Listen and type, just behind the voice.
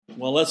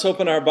Well, let's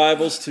open our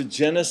Bibles to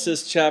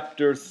Genesis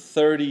chapter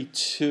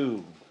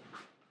 32.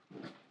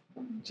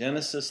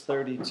 Genesis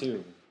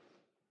 32.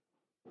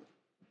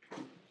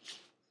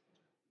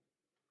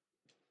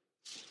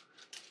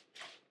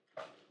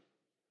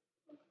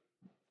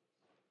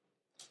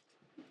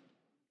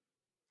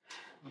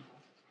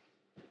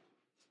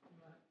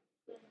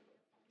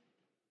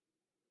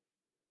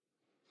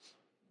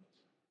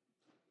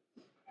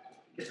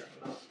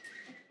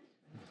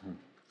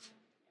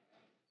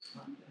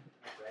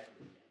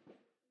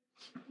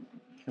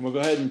 And we'll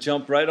go ahead and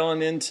jump right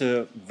on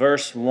into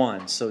verse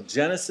 1. So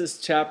Genesis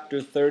chapter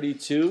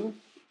 32,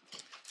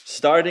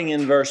 starting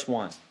in verse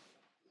 1.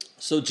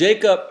 So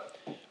Jacob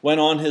went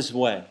on his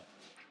way,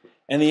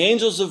 and the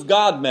angels of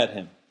God met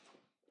him.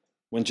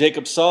 When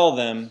Jacob saw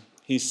them,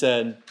 he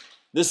said,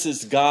 "This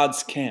is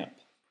God's camp."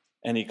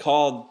 And he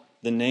called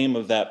the name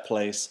of that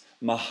place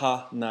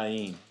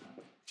Mahanaim.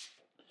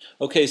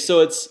 Okay, so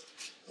it's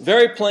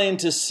very plain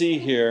to see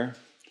here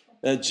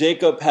that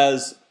Jacob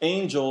has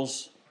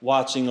angels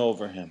watching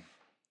over him.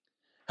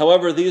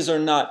 However, these are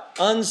not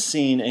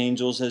unseen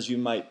angels as you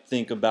might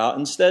think about.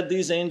 Instead,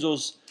 these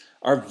angels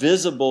are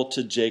visible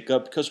to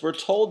Jacob because we're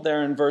told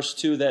there in verse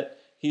 2 that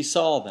he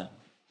saw them.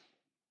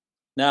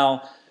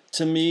 Now,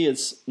 to me,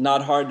 it's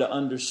not hard to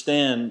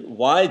understand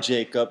why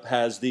Jacob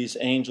has these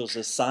angels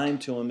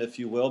assigned to him, if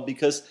you will,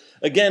 because,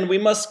 again, we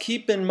must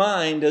keep in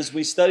mind as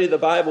we study the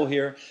Bible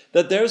here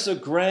that there's a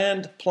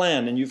grand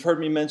plan, and you've heard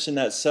me mention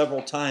that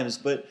several times,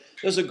 but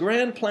there's a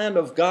grand plan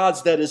of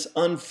God's that is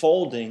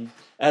unfolding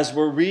as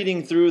we're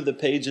reading through the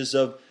pages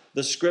of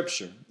the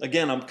Scripture.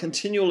 Again, I'm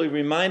continually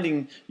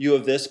reminding you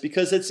of this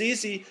because it's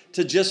easy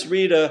to just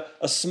read a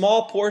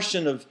small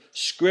portion of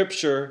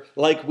Scripture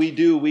like we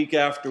do week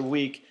after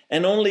week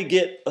and only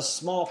get a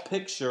small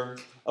picture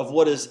of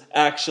what is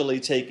actually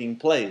taking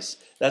place.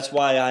 That's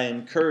why I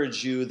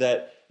encourage you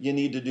that you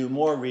need to do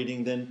more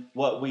reading than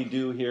what we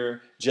do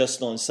here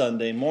just on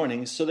Sunday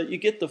mornings so that you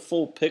get the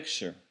full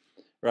picture,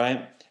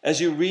 right? As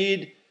you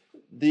read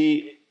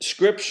the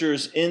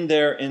Scriptures in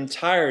their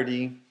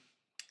entirety,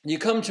 you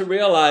come to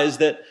realize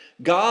that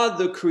God,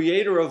 the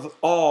creator of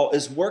all,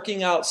 is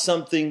working out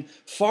something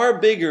far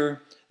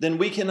bigger than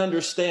we can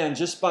understand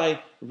just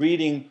by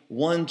reading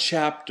one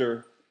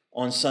chapter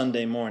on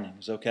Sunday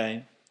mornings,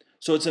 okay?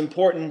 So it's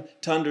important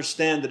to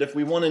understand that if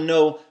we want to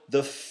know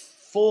the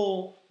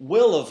full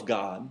will of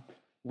God,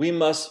 we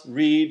must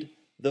read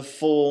the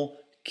full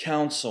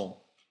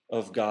counsel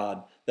of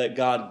God that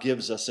God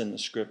gives us in the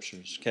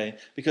Scriptures, okay?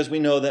 Because we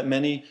know that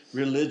many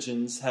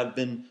religions have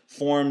been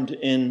formed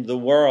in the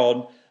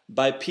world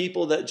by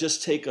people that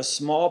just take a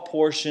small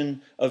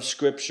portion of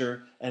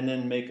Scripture and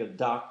then make a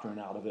doctrine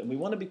out of it. And we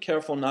want to be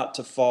careful not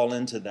to fall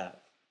into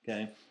that,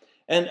 okay?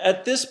 And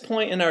at this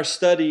point in our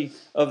study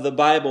of the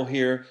Bible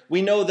here,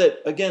 we know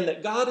that, again,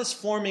 that God is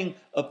forming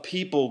a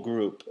people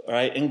group,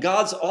 right? And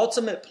God's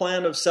ultimate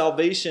plan of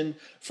salvation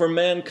for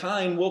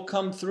mankind will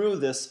come through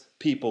this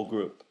people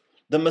group.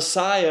 The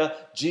Messiah,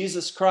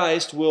 Jesus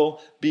Christ,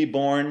 will be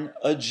born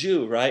a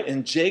Jew, right?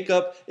 And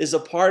Jacob is a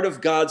part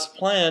of God's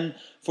plan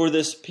for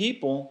this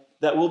people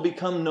that will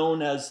become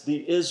known as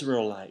the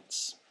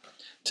Israelites.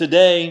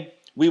 Today,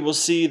 we will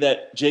see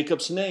that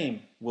Jacob's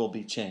name will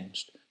be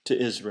changed to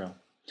Israel.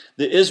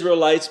 The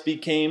Israelites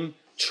became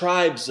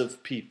tribes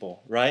of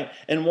people, right?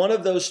 And one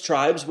of those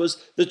tribes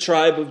was the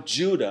tribe of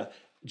Judah.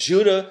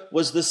 Judah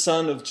was the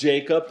son of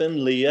Jacob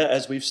and Leah,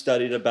 as we've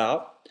studied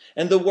about.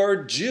 And the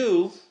word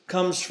Jew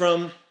comes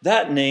from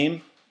that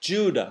name,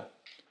 Judah.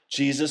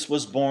 Jesus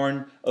was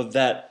born of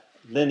that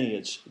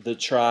lineage, the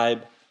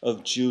tribe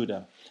of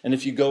Judah. And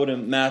if you go to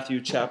Matthew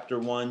chapter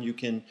 1, you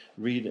can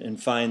read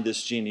and find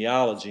this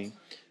genealogy.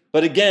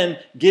 But again,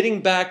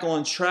 getting back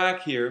on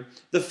track here,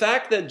 the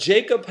fact that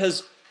Jacob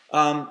has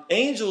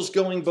angels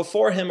going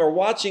before him or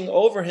watching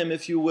over him,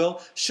 if you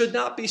will, should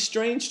not be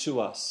strange to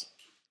us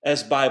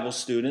as Bible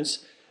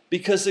students.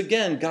 Because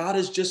again, God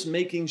is just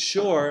making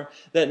sure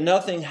that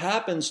nothing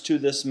happens to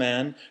this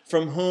man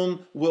from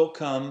whom will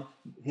come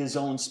his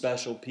own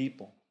special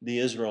people, the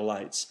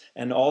Israelites,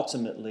 and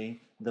ultimately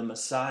the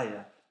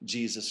Messiah,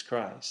 Jesus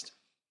Christ.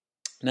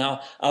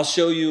 Now, I'll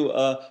show you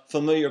a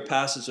familiar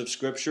passage of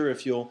Scripture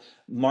if you'll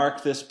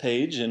mark this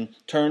page and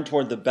turn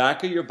toward the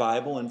back of your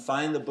Bible and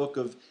find the book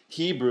of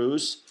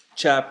Hebrews,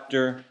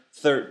 chapter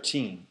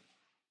 13.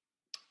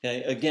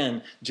 Okay,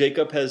 again,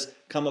 Jacob has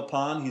come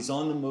upon, he's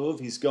on the move,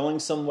 he's going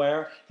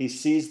somewhere, he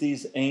sees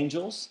these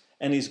angels,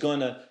 and he's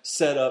going to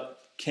set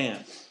up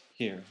camp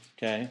here,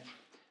 okay?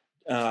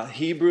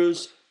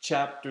 Hebrews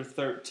chapter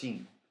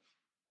 13.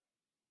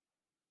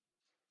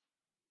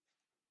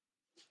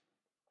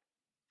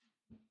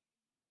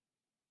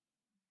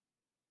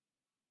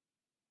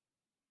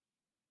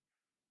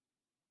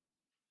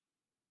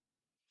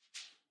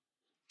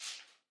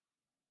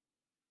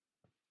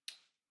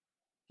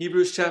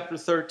 Hebrews chapter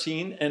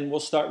 13, and we'll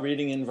start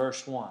reading in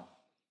verse 1.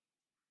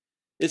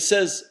 It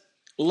says,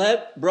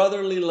 "Let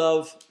brotherly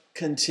love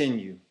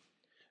continue.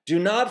 Do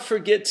not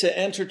forget to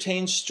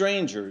entertain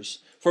strangers,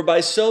 for by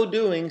so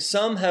doing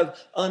some have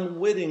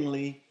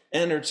unwittingly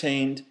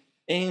entertained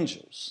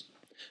angels.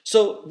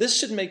 So this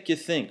should make you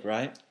think,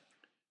 right?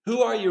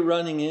 Who are you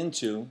running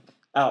into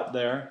out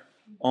there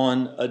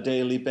on a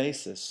daily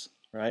basis,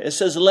 right? It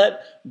says,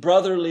 let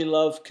brotherly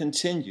love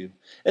continue.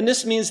 And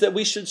this means that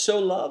we should show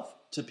love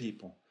to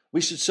people.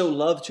 We should show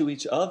love to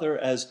each other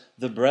as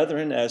the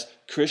brethren, as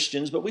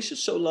Christians, but we should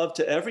show love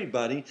to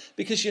everybody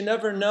because you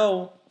never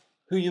know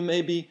who you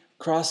may be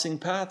crossing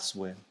paths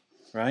with,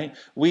 right?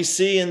 We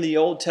see in the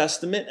Old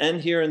Testament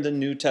and here in the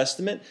New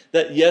Testament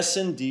that yes,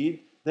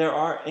 indeed, there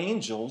are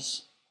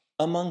angels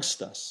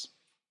amongst us,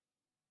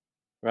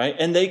 right?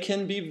 And they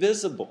can be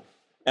visible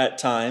at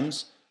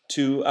times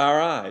to our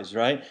eyes,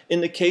 right?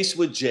 In the case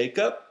with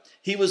Jacob,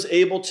 he was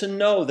able to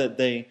know that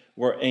they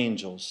were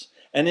angels.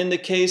 And in the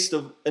case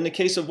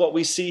of what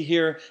we see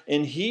here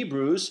in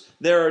Hebrews,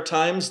 there are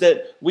times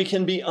that we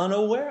can be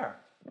unaware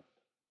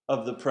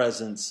of the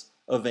presence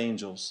of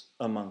angels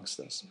amongst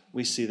us.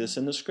 We see this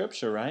in the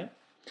scripture, right?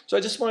 So I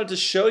just wanted to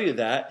show you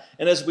that.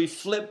 And as we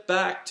flip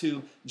back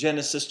to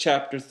Genesis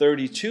chapter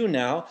 32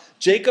 now,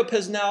 Jacob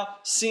has now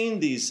seen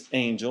these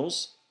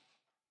angels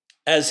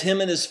as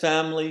him and his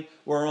family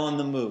were on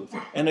the move.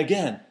 And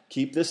again,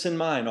 keep this in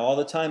mind all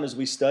the time as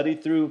we study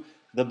through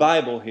the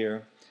Bible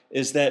here,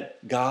 is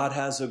that God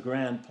has a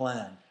grand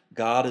plan.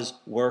 God is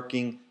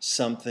working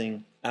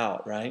something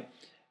out, right?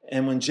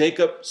 And when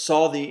Jacob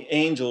saw the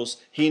angels,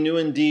 he knew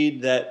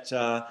indeed that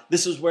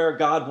this is where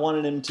God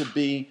wanted him to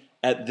be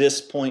at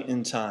this point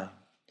in time.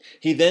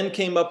 He then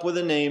came up with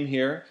a name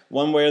here,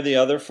 one way or the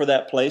other, for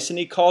that place, and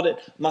he called it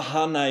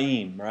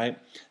Mahanaim, right?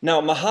 Now,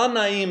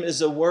 Mahanaim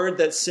is a word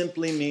that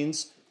simply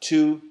means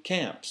two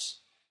camps.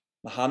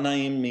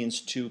 Mahanaim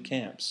means two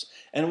camps.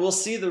 And we'll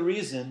see the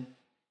reason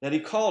that he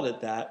called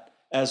it that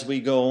as we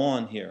go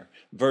on here.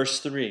 Verse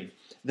 3,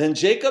 then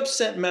Jacob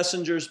sent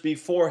messengers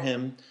before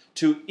him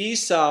to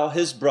Esau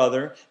his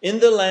brother in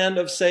the land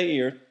of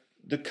Seir,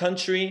 the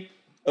country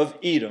of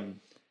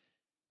Edom.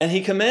 And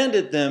he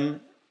commanded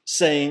them,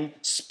 saying,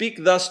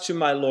 speak thus to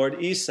my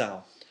lord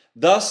Esau.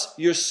 Thus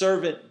your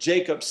servant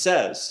Jacob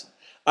says,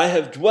 I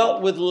have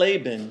dwelt with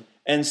Laban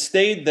and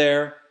stayed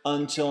there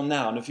until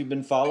now. And if you've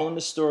been following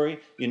the story,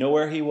 you know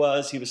where he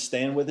was. He was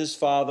staying with his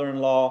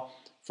father-in-law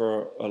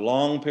for a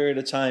long period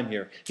of time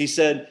here. He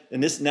said,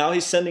 now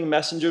he's sending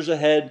messengers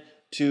ahead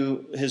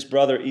to his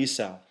brother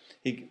Esau.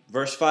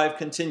 Verse 5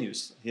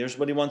 continues. Here's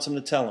what he wants him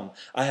to tell him.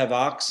 I have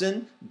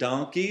oxen,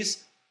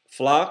 donkeys,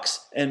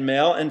 flocks, and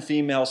male and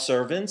female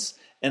servants,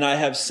 and I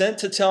have sent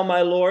to tell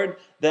my Lord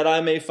that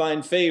I may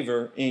find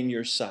favor in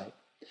your sight.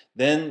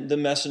 Then the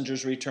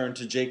messengers returned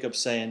to Jacob,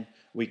 saying,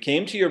 we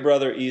came to your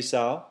brother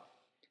Esau,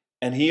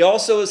 and he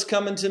also is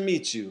coming to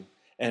meet you,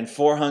 and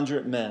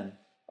 400 men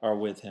are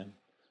with him.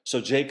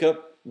 So Jacob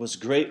was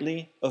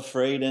greatly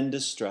afraid and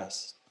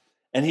distressed.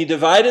 And he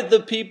divided the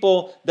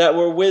people that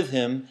were with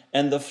him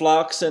and the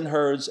flocks and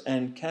herds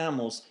and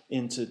camels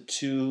into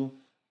two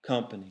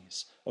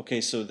companies.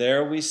 Okay, so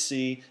there we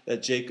see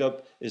that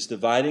Jacob is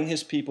dividing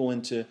his people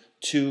into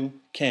two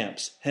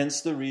camps.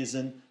 Hence the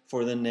reason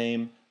for the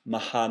name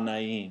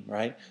Mahanaim,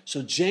 right?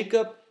 So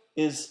Jacob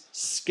is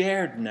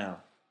scared now.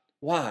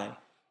 Why?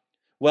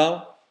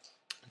 Well,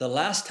 the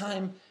last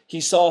time he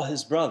saw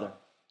his brother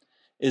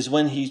is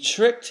when he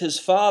tricked his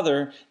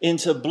father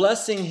into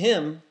blessing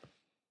him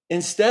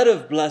instead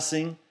of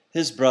blessing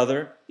his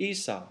brother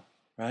Esau,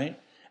 right?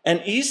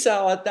 And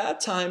Esau at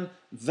that time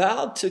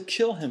vowed to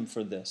kill him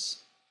for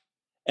this.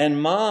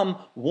 And mom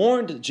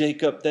warned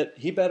Jacob that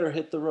he better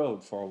hit the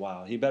road for a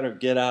while. He better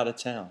get out of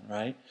town,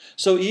 right?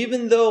 So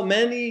even though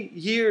many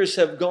years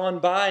have gone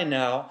by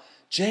now,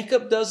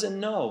 Jacob doesn't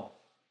know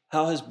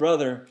how his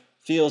brother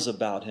feels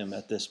about him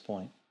at this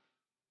point.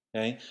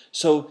 Okay?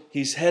 So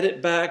he's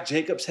headed back,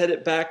 Jacob's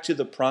headed back to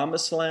the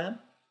promised land,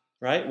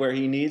 right? Where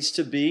he needs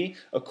to be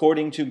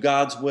according to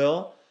God's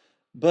will.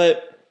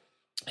 But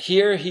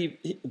here he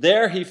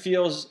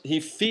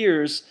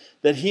fears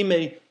that he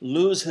may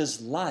lose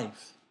his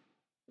life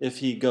if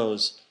he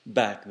goes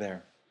back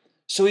there.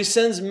 So he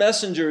sends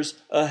messengers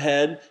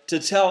ahead to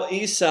tell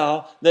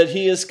Esau that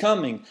he is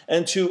coming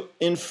and to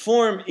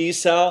inform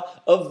Esau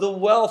of the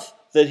wealth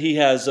that he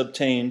has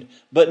obtained.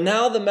 But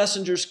now the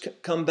messengers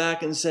come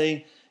back and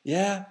say,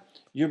 yeah,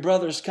 your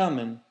brother's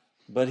coming,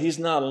 but he's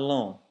not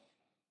alone.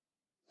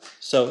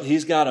 So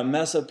he's got a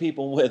mess of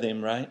people with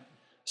him, right?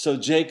 So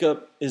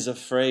Jacob is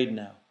afraid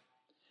now.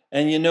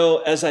 And you know,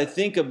 as I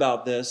think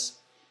about this,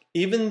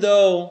 even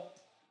though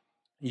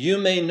you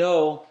may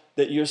know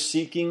that you're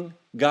seeking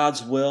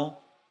God's will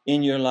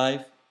in your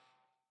life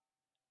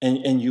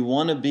and you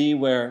want to be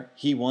where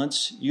he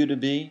wants you to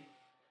be,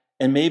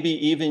 and maybe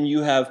even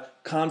you have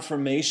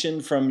confirmation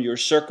from your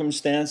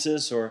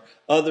circumstances or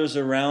others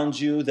around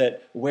you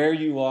that where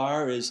you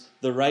are is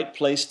the right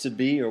place to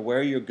be or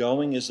where you're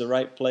going is the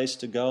right place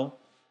to go.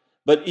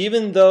 But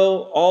even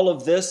though all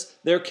of this,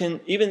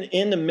 even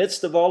in the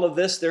midst of all of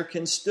this, there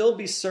can still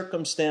be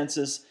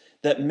circumstances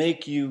that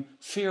make you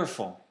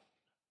fearful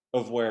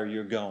of where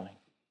you're going.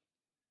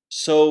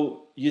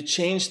 So you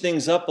change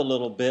things up a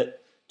little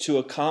bit to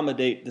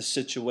accommodate the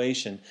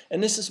situation.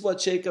 And this is what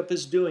Jacob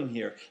is doing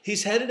here.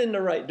 He's headed in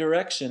the right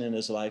direction in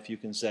his life, you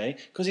can say,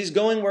 because he's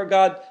going where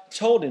God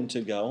told him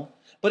to go,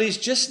 but he's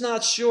just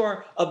not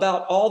sure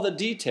about all the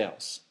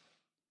details.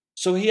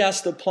 So he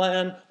has to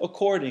plan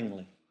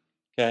accordingly,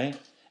 okay?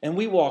 And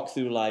we walk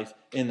through life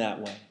in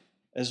that way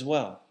as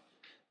well.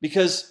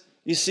 Because,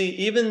 you see,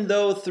 even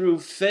though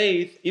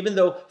faith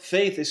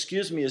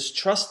is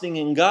trusting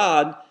in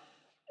God,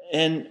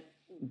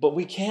 but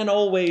we can't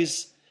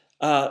always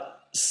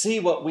see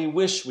what we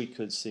wish we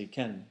could see,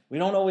 can we? We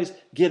don't always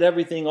get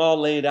everything all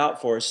laid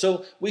out for us.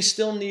 So we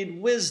still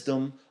need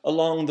wisdom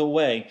along the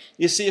way.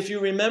 You see, if you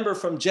remember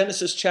from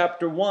Genesis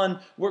chapter 1,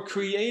 we're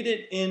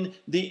created in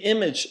the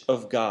image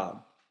of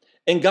God.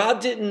 And God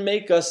didn't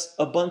make us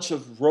a bunch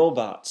of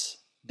robots,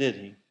 did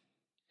he?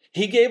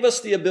 He gave us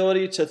the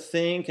ability to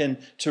think and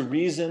to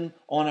reason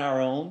on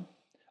our own.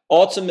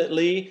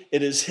 Ultimately,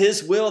 it is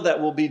his will that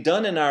will be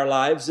done in our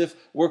lives if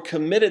we're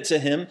committed to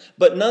him.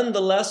 But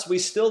nonetheless, we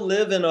still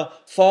live in a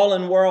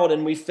fallen world,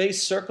 and we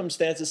face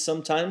circumstances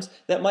sometimes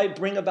that might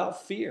bring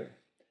about fear,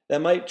 that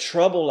might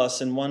trouble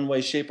us in one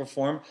way, shape, or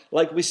form,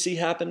 like we see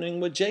happening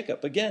with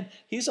Jacob. Again,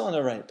 he's on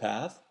the right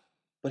path,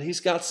 but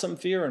he's got some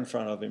fear in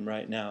front of him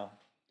right now.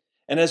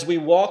 And as we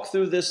walk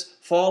through this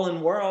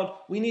fallen world,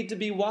 we need to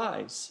be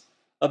wise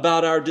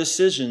about our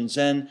decisions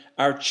and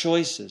our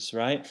choices,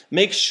 right?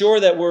 Make sure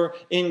that we're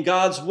in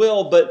God's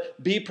will,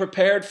 but be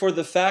prepared for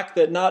the fact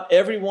that not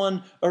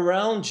everyone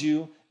around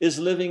you is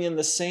living in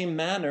the same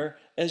manner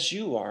as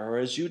you are or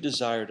as you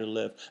desire to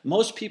live.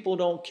 Most people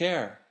don't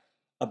care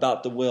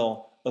about the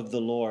will of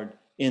the Lord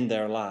in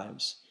their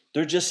lives.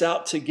 They're just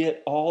out to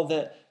get all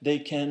that they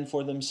can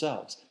for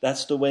themselves.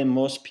 That's the way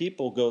most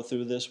people go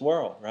through this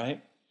world,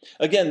 right?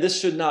 Again, this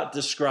should not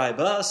describe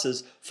us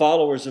as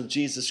followers of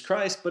Jesus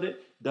Christ, but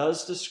it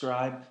does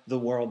describe the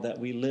world that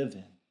we live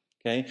in.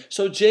 Okay?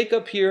 So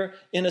Jacob here,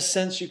 in a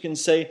sense, you can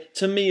say,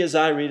 to me as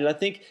I read it, I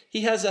think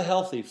he has a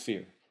healthy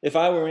fear, if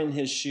I were in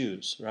his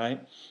shoes,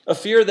 right? A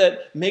fear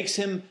that makes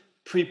him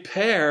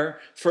prepare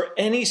for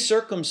any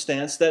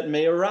circumstance that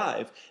may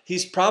arrive.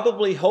 He's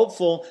probably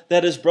hopeful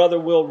that his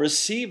brother will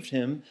receive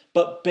him,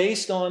 but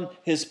based on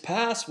his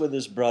past with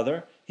his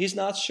brother, he's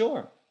not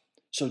sure.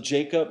 So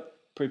Jacob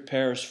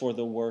prepares for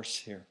the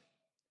worst here.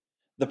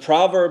 The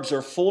Proverbs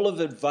are full of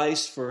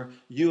advice for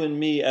you and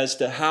me as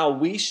to how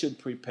we should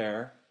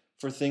prepare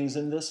for things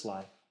in this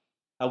life,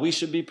 how we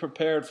should be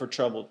prepared for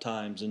troubled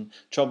times and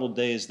troubled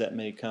days that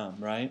may come,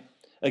 right?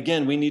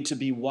 Again, we need to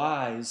be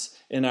wise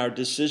in our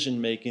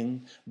decision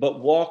making, but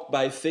walk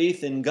by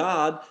faith in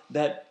God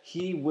that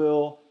he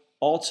will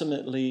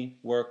ultimately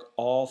work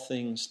all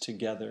things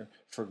together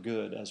for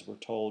good, as we're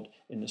told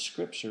in the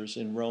scriptures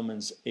in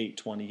Romans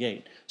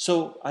 8:28.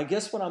 So I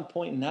guess what I'm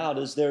pointing out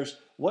is there's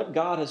what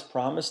God has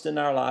promised in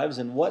our lives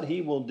and what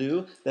he will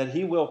do that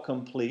he will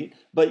complete,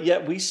 but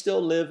yet we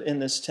still live in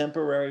this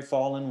temporary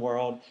fallen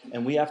world,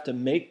 and we have to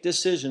make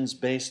decisions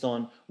based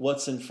on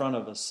what's in front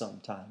of us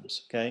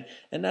sometimes, okay?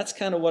 And that's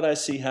kind of what I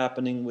see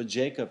happening with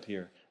Jacob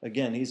here.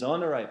 Again, he's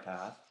on the right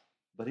path,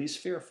 but he's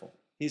fearful.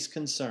 He's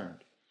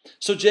concerned.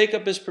 So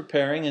Jacob is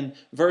preparing, and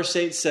verse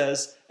 8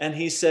 says, and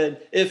he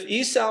said, if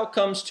Esau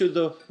comes to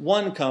the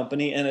one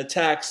company and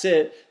attacks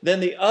it, then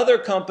the other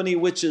company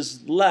which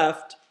is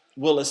left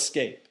will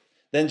escape.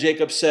 Then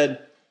Jacob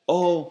said,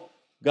 O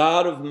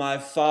God of my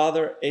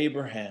father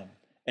Abraham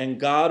and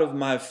God of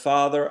my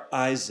father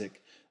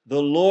Isaac,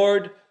 the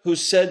Lord who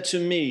said to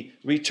me,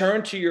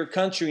 return to your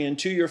country and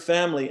to your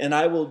family, and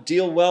I will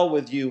deal well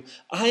with you.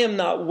 I am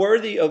not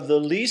worthy of the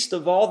least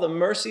of all the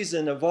mercies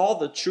and of all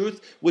the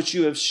truth which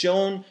you have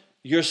shown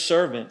your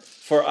servant.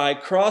 For I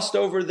crossed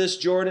over this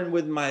Jordan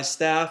with my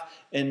staff,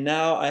 and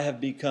now I have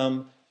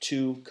become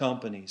two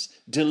companies.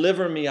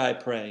 Deliver me, I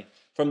pray,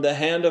 from the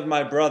hand of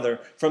my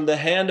brother, from the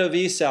hand of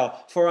Esau,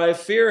 for I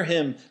fear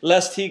him,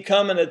 lest he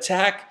come and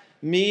attack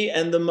me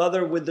and the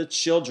mother with the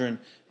children.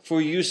 For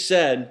you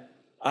said,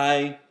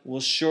 I will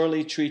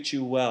surely treat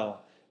you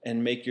well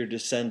and make your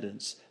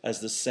descendants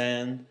as the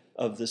sand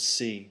of the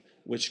sea,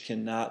 which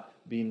cannot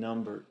be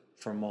numbered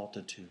for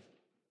multitude.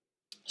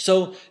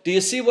 So, do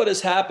you see what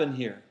has happened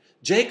here?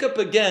 Jacob,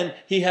 again,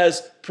 he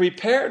has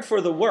prepared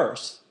for the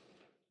worst,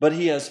 but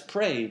he has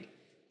prayed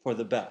for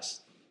the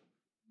best.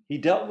 He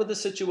dealt with the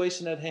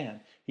situation at hand.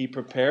 He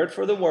prepared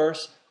for the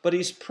worst, but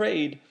he's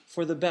prayed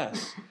for the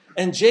best.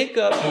 And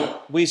Jacob,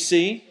 we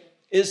see,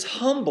 is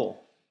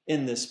humble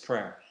in this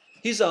prayer.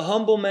 He's a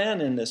humble man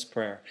in this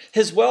prayer.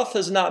 His wealth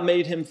has not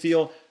made him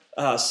feel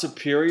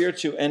superior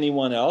to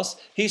anyone else.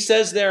 He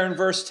says there in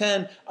verse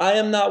 10, I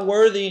am not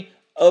worthy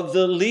of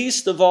the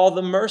least of all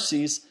the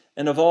mercies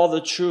and of all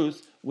the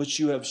truth which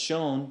you have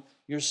shown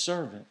your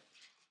servant.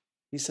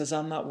 He says,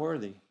 I'm not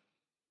worthy.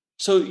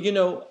 So,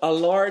 a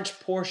large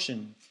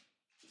portion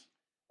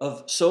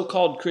of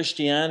so-called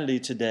Christianity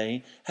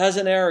today has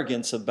an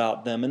arrogance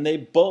about them, and they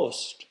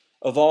boast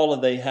of all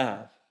that they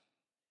have.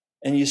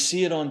 And you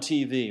see it on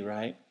TV,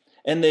 right?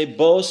 And they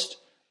boast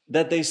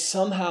that they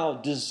somehow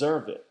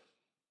deserve it,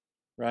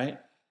 right?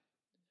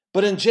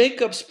 But in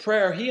Jacob's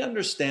prayer, he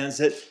understands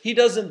that he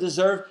doesn't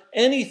deserve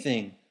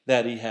anything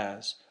that he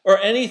has, or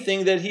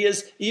anything that he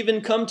has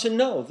even come to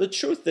know, the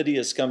truth that he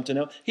has come to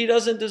know. He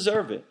doesn't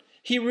deserve it.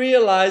 He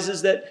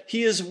realizes that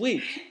he is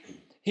weak.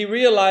 He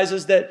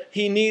realizes that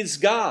he needs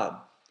God.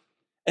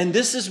 And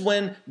this is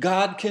when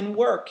God can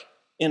work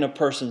in a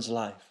person's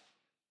life,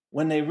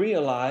 when they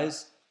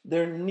realize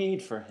their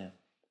need for him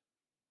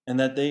and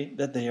that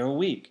they are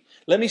weak.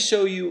 Let me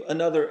show you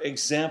another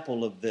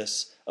example of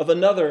this, of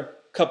another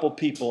couple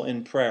people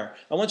in prayer.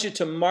 I want you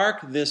to mark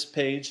this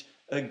page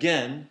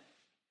again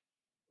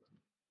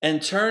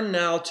and turn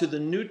now to the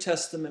New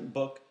Testament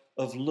book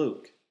of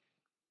Luke.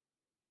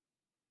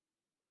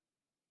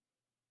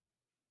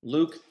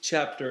 Luke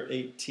chapter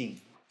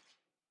 18.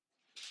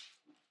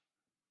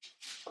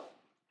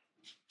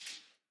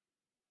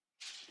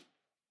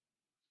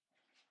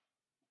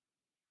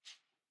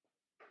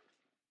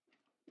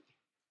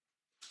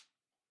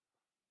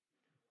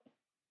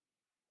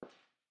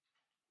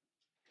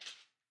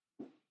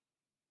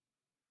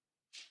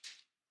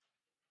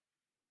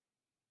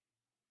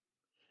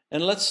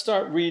 And let's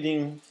start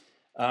reading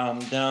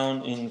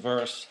down in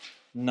verse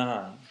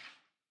 9.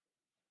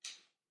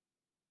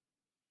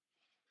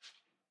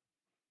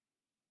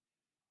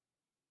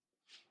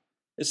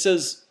 It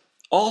says,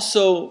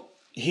 "Also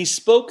he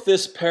spoke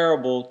this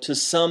parable to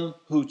some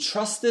who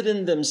trusted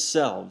in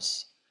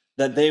themselves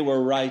that they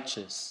were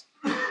righteous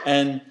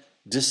and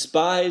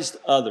despised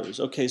others."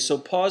 Okay, so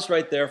pause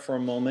right there for a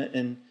moment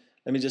and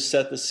let me just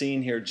set the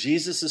scene here.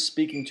 Jesus is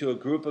speaking to a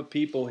group of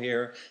people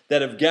here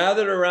that have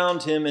gathered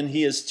around him and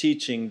he is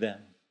teaching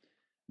them.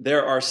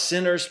 There are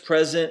sinners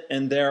present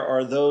and there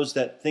are those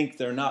that think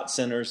they're not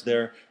sinners.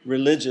 They're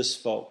religious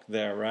folk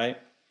there, right?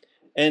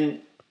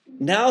 And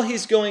now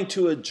he's going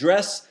to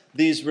address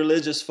these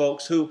religious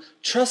folks who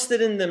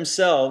trusted in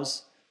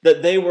themselves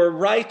that they were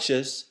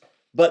righteous,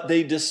 but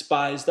they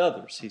despised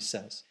others, he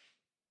says.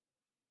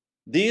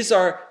 These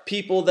are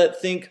people that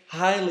think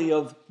highly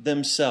of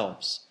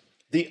themselves.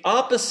 The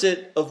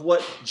opposite of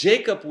what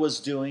Jacob was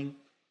doing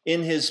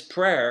in his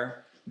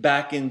prayer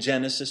back in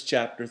Genesis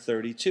chapter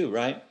 32,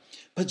 right?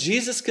 But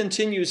Jesus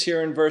continues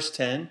here in verse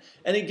 10,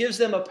 and he gives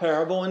them a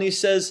parable, and he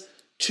says,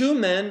 2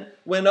 men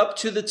went up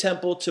to the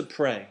temple to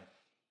pray.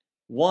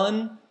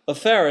 One, a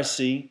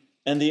Pharisee,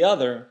 and the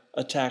other,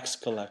 a tax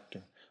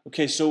collector.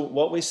 Okay, so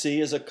what we see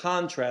is a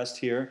contrast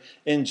here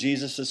in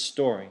Jesus'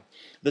 story.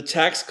 The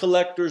tax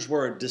collectors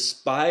were a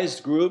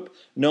despised group,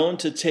 known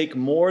to take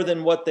more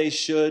than what they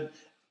should,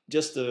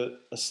 just a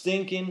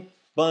stinking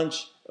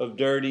bunch of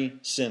dirty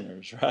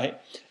sinners, right?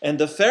 And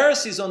the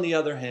Pharisees, on the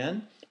other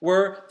hand,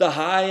 were the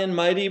high and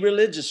mighty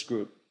religious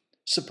group,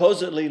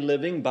 supposedly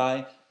living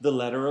by the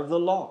letter of the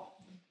law.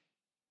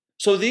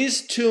 So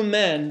these 2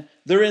 men,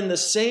 they're in the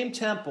same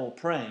temple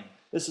praying.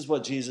 This is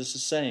what Jesus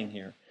is saying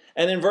here.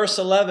 And in verse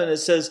 11 it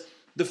says,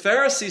 "The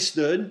Pharisee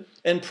stood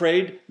and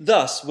prayed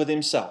thus with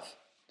himself.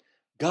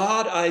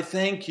 God, I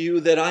thank you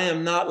that I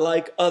am not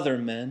like other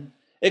men,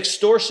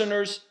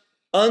 extortioners,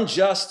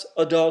 unjust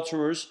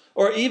adulterers,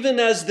 or even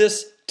as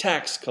this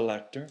tax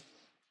collector.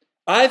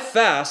 I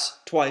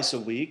fast twice a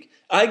week.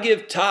 I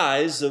give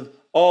tithes of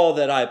all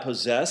that I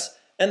possess."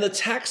 And the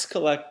tax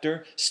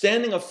collector,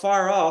 standing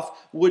afar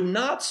off, would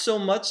not so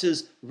much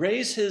as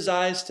raise his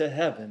eyes to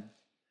heaven,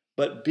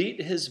 but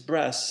beat his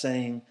breast,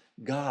 saying,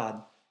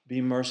 "God,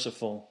 be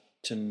merciful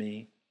to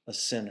me, a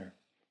sinner."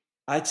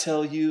 I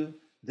tell you,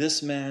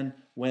 this man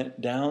went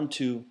down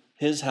to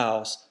his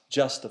house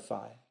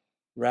justified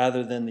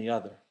rather than the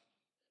other.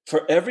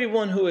 For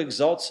everyone who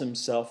exalts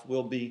himself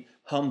will be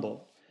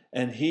humbled,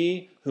 and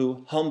he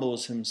who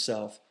humbles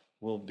himself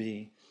will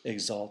be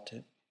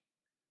exalted.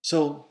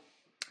 So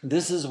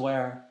this is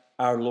where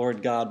our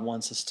Lord God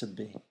wants us to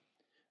be,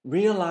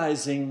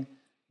 realizing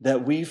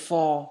that we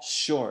fall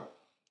short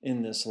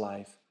in this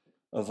life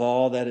of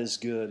all that is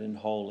good and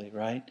holy,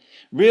 right?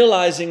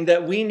 Realizing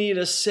that we need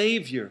a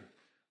Savior.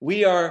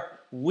 We are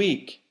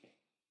weak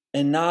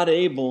and not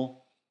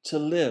able to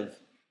live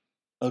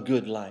a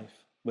good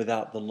life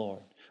without the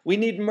Lord. We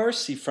need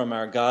mercy from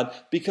our God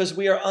because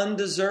we are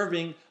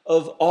undeserving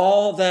of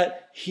all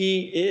that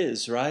He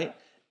is, right?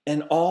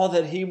 And all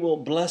that He will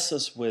bless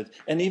us with,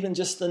 and even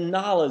just the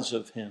knowledge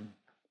of Him.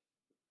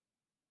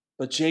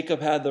 But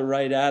Jacob had the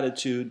right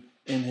attitude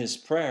in his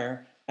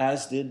prayer,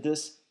 as did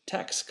this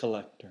tax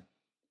collector.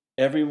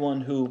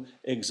 Everyone who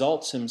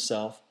exalts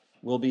himself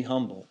will be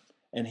humbled,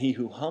 and he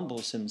who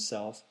humbles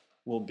himself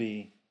will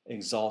be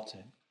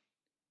exalted.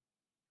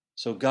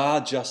 So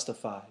God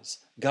justifies,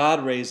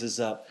 God raises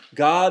up,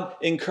 God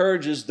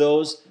encourages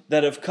those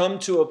that have come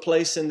to a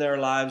place in their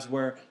lives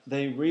where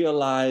they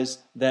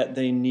realize that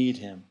they need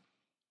Him.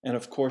 And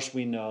of course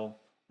we know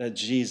that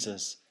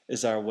Jesus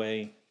is our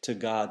way to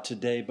God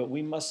today, but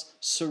we must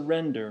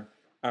surrender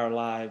our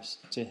lives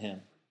to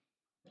Him,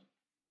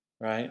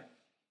 right?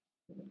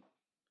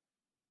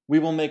 We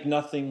will make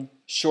nothing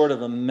short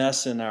of a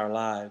mess in our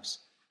lives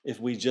if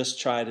we just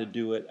try to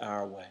do it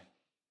our way.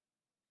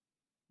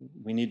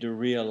 We need to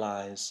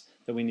realize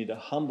that we need to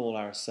humble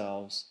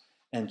ourselves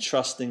and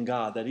trust in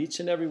God, that each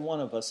and every one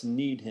of us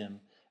need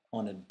Him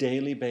on a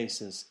daily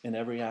basis in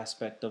every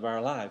aspect of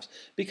our lives.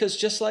 Because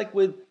just like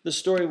with the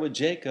story with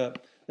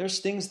Jacob, there's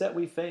things that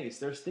we face.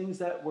 There's things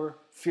that we're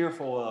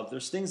fearful of.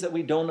 There's things that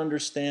we don't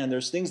understand.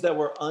 There's things that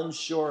we're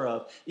unsure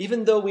of.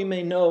 Even though we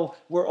may know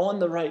we're on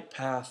the right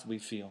path, we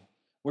feel.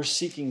 We're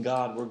seeking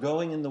God. We're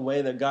going in the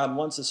way that God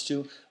wants us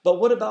to. But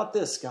what about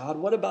this, God?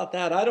 What about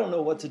that? I don't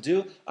know what to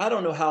do. I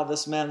don't know how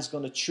this man's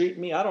going to treat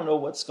me. I don't know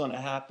what's going to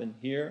happen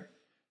here,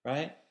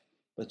 right?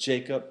 But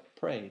Jacob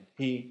prayed.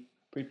 He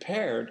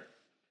prepared,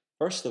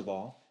 first of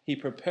all, he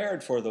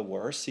prepared for the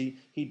worst.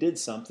 He did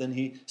something.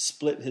 He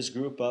split his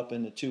group up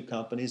into two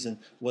companies and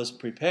was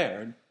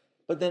prepared.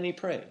 But then he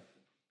prayed.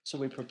 So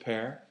we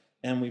prepare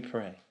and we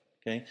pray.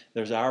 Okay?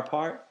 There's our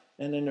part,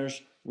 and then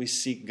we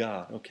seek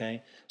God.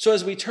 Okay? So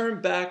as we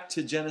turn back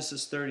to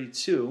Genesis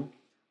 32,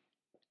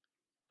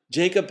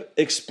 Jacob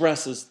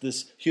expresses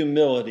this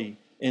humility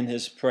in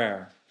his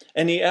prayer.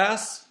 And he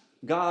asks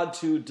God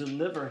to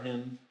deliver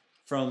him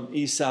from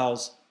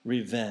Esau's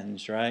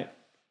revenge, right?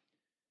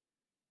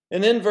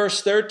 And then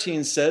verse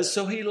 13 says,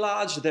 so he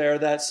lodged there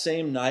that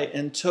same night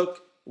and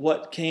took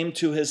what came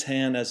to his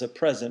hand as a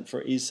present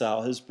for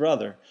Esau, his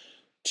brother,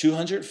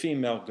 200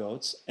 female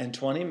goats and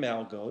 20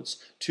 male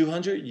goats,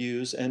 200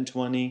 ewes and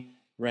 20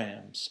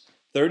 rams,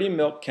 30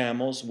 milk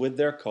camels with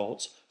their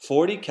colts,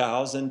 40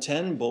 cows and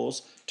 10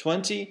 bulls,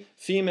 20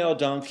 female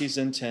donkeys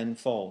and 10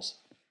 foals.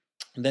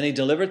 Then he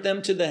delivered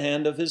them to the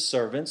hand of his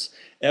servants,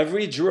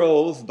 every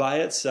drove by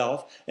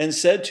itself, and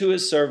said to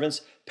his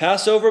servants,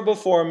 pass over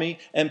before me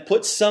and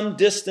put some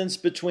distance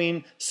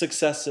between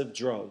successive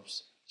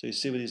droves. So you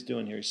see what he's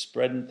doing here. He's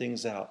spreading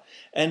things out.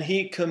 And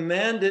he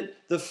commanded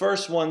the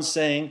first one,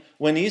 saying,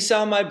 when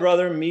Esau my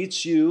brother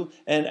meets you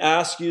and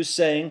asks you,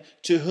 saying,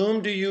 to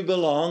whom do you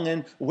belong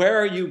and where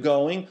are you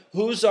going?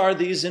 Whose are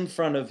these in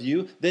front of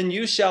you? Then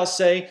you shall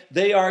say,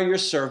 they are your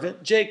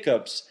servant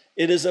Jacob's.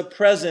 It is a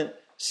present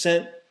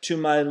sent to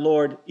my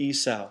lord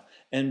Esau.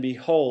 And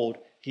behold,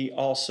 he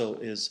also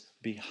is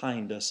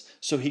behind us.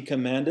 So he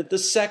commanded the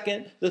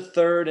second, the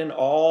third, and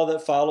all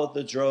that followed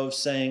the drove,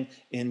 saying,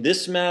 in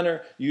this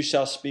manner you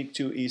shall speak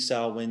to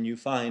Esau when you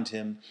find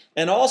him.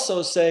 And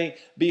also say,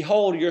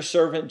 behold, your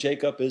servant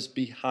Jacob is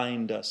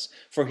behind us.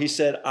 For he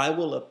said, I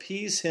will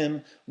appease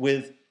him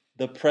with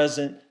the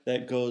present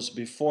that goes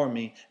before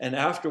me, and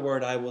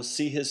afterward I will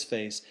see his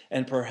face,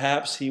 and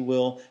perhaps he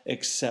will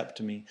accept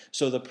me.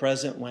 So the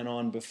present went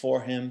on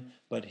before him,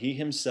 but he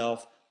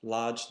himself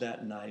lodged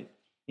that night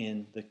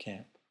in the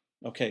camp.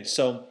 Okay,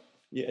 so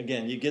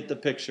again, you get the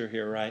picture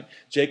here, right?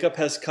 Jacob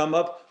has come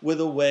up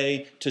with a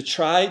way to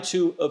try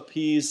to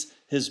appease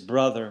his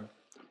brother.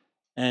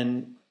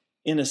 And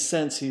in a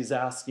sense, he's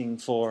asking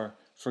for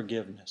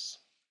forgiveness,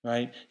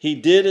 right? He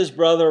did his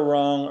brother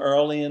wrong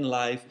early in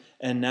life,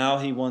 and now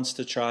he wants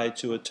to try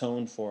to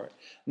atone for it.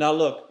 Now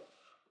look,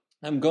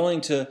 I'm going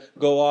to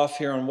go off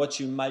here on what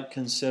you might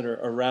consider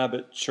a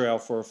rabbit trail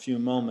for a few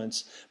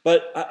moments.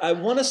 But I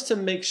want us to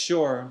make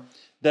sure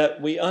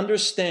that we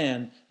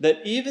understand that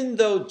even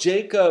though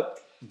Jacob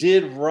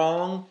did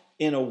wrong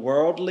in a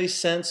worldly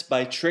sense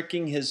by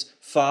tricking his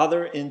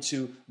father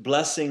into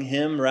blessing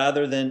him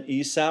rather than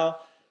Esau,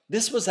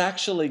 this was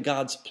actually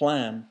God's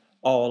plan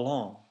all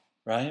along,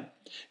 right?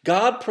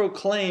 God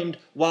proclaimed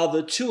while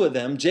the two of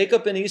them,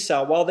 Jacob and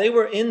Esau, while they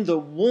were in the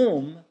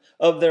womb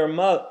of their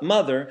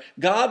mother,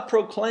 God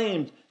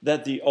proclaimed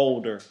that the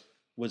older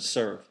would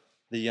serve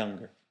the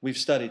younger. We've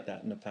studied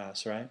that in the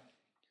past, right?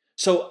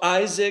 So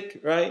Isaac,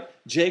 right,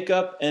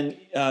 Jacob and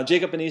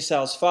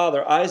Esau's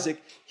father,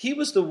 Isaac, he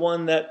was the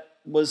one that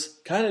was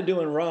kind of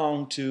doing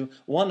wrong to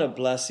want to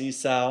bless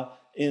Esau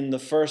in the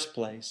first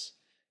place.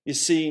 You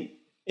see,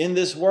 in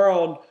this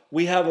world,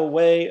 we have a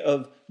way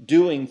of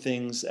doing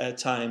things at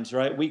times,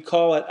 right? We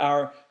call it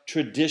our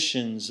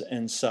traditions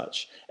and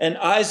such. And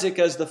Isaac,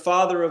 as the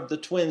father of the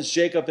twins,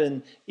 Jacob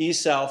and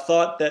Esau,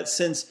 thought that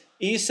since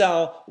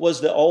Esau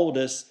was the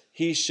oldest,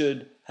 he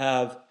should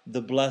have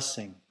the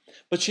blessing.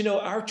 But you know,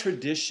 our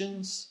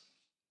traditions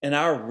and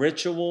our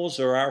rituals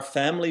or our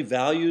family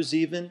values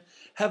even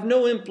have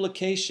no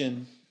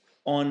implication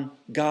on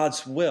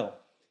God's will.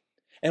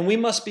 And we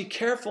must be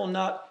careful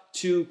not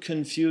to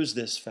confuse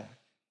this fact.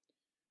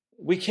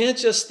 We can't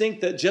just think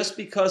that just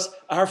because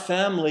our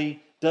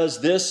family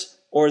does this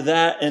or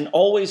that and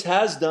always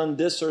has done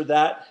this or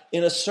that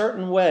in a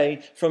certain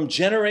way from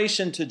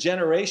generation to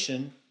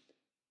generation,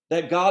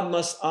 that God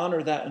must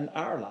honor that in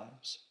our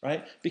lives,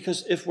 right?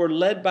 Because if we're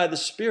led by the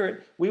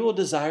Spirit, we will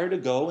desire to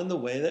go in the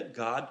way that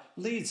God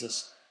leads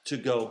us to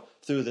go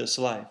through this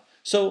life.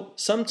 So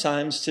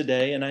sometimes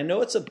today, and I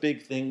know it's a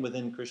big thing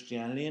within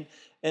Christianity,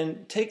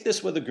 and take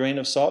this with a grain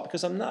of salt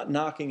because I'm not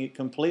knocking it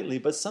completely,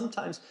 but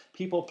sometimes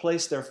people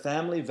place their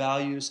family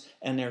values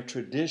and their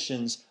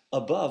traditions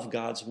above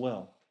God's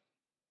will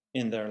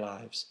in their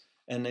lives.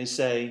 And they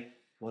say,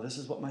 well, this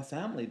is what my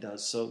family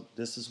does, so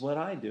this is what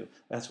I do.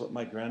 That's what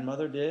my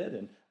grandmother did,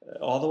 and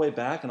all the way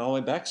back and all the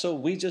way back, so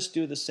we just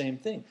do the same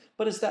thing.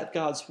 But is that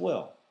God's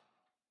will?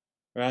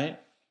 Right?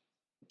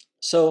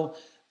 So,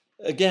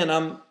 again,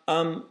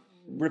 I'm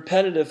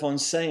repetitive on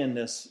saying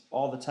this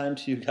all the time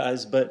to you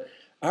guys, but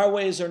our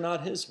ways are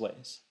not his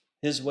ways.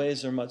 His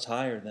ways are much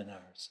higher than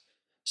ours.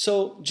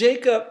 So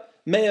Jacob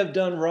may have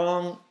done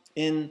wrong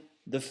in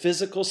the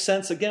physical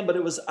sense again, but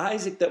it was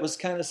Isaac that was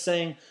kind of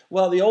saying,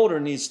 well, the older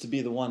needs to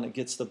be the one that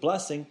gets the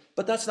blessing,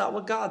 but that's not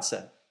what God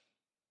said.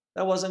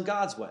 That wasn't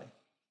God's way.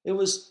 It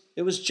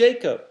was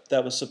Jacob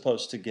that was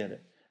supposed to get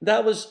it.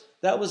 That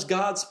was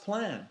God's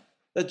plan,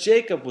 that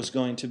Jacob was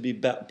going to be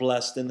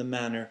blessed in the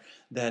manner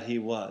that he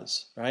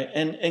was, right?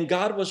 And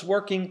God was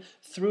working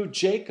through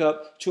Jacob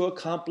to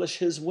accomplish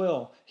his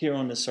will here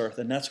on this earth.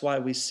 And that's why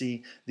we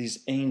see these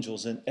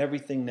angels and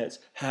everything that's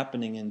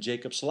happening in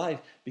Jacob's life,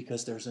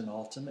 because there's an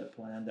ultimate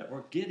plan that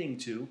we're getting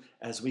to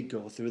as we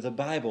go through the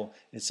Bible.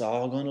 It's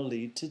all going to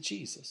lead to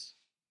Jesus,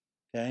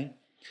 okay?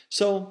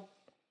 So,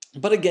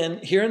 but again,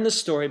 here in the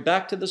story,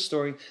 back to the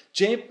story,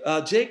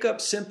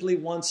 Jacob simply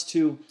wants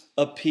to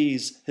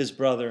appease his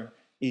brother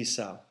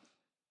Esau.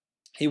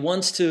 He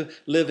wants to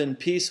live in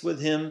peace with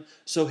him,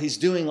 so he's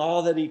doing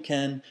all that he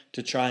can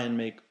to try and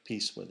make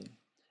peace with him.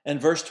 And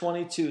verse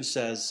 22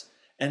 says,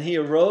 "And he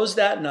arose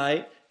that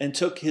night and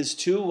took his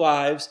 2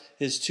 wives,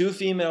 his 2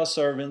 female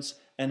servants,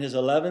 and his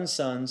 11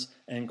 sons,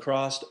 and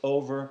crossed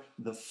over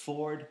the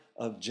ford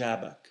of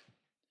Jabbok."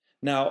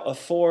 Now, a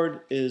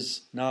ford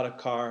is not a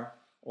car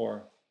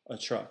or a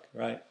truck,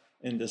 right?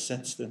 In this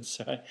instance,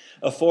 right?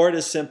 A ford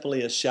is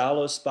simply a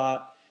shallow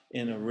spot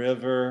in a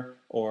river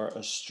or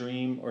a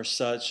stream or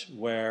such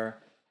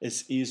where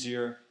it's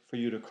easier for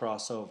you to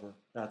cross over.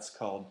 That's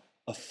called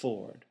a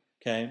ford,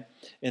 okay?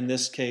 In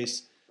this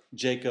case,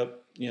 Jacob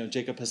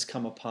has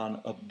come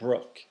upon a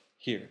brook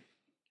here,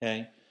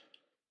 okay?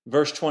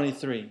 Verse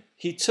 23,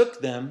 he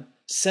took them,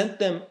 sent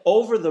them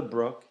over the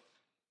brook,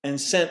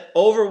 and sent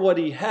over what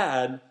he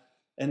had,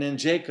 and then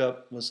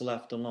Jacob was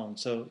left alone.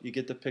 So you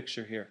get the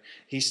picture here.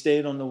 He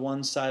stayed on the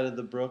one side of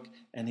the brook,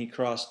 and he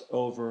crossed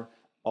over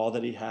all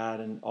that he had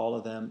and all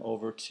of them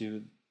over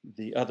to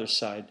the other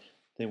side.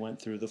 They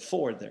went through the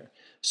ford there.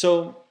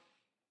 So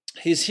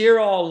he's here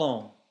all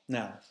alone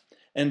now.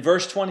 And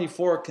verse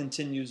 24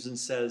 continues and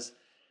says,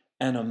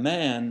 "And a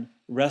man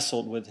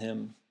wrestled with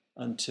him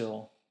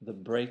until the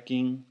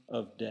breaking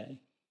of day."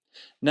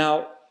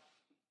 Now,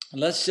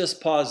 let's just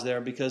pause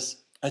there,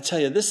 because I tell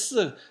you, this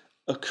is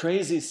a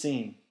crazy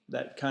scene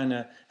that kind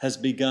of has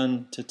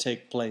begun to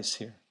take place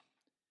here.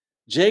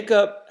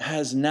 Jacob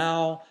has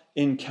now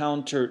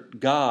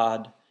encountered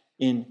God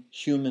in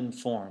human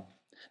form.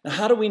 Now,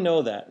 how do we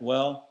know that?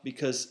 Well,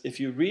 because if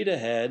you read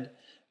ahead,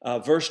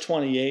 verse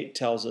 28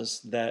 tells us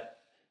that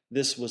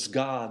this was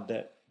God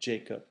that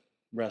Jacob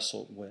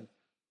wrestled with.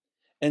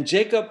 And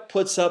Jacob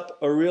puts up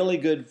a really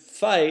good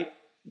fight,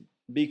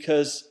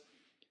 because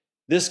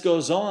this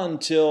goes on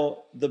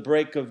till the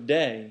break of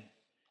day.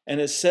 And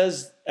it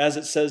says, as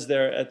it says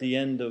there at the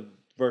end of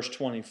verse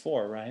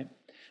 24, right?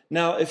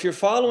 Now, if you're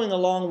following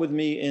along with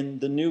me in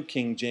the New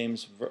King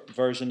James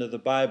Version of the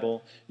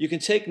Bible, you can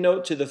take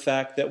note to the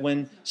fact that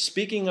when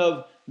speaking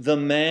of the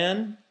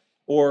man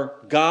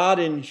or God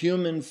in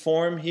human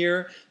form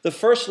here, the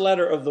first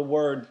letter of the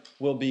word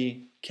will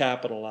be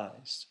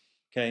capitalized.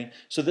 Okay?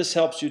 So this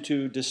helps you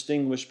to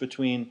distinguish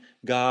between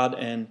God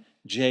and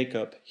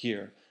Jacob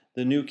here.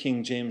 The New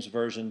King James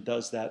Version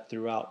does that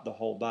throughout the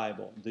whole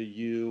Bible. The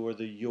you or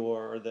the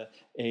your or the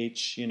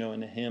H, in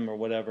the him or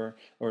whatever,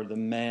 or the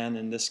man,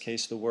 in this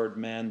case the word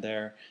man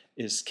there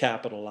is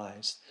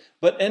capitalized.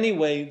 But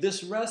anyway,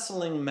 this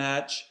wrestling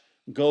match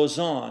goes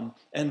on.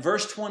 And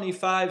verse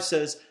 25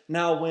 says,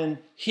 "Now when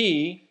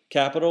he,"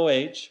 capital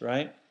H,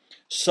 right,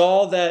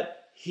 "saw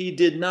that he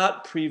did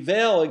not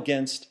prevail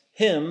against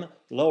him,"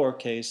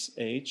 lowercase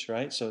h,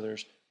 right? So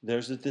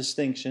there's a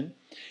distinction.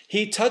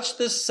 "He touched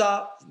the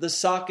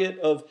socket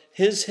of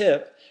his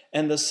hip,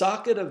 and the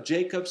socket of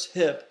Jacob's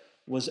hip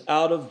was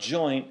out of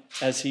joint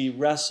as he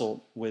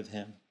wrestled with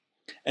him.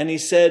 And he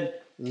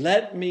said,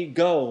 'Let me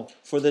go,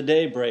 for the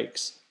day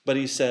breaks.' But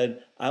he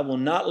said, 'I will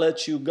not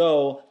let you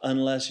go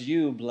unless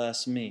you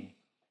bless me.'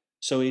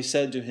 So he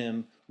said to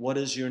him, 'What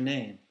is your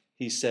name?'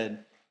 He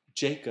said,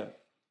 'Jacob.'"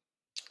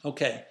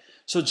 Okay,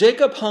 so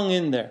Jacob hung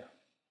in there.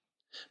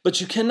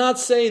 But you cannot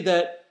say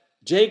that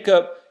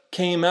Jacob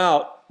came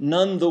out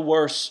none the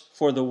worse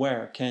for the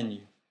wear, can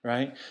you?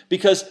 Right?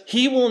 Because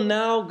he will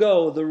now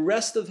go the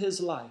rest of his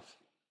life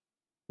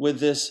with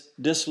this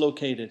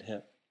dislocated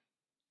hip.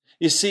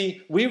 You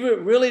see, we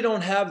really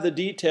don't have the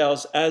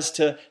details as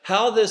to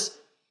how this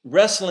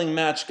wrestling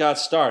match got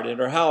started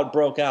or how it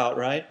broke out,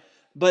 right?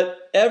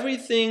 But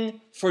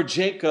everything for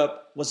Jacob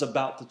was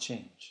about to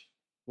change.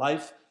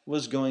 Life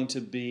was going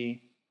to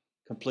be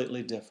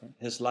completely different.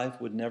 His life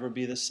would never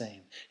be the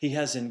same. He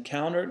has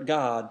encountered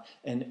God,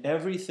 and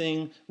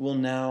everything will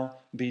now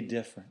be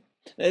different.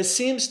 It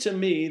seems to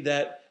me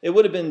that it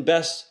would have been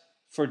best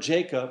for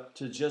Jacob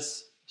to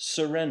just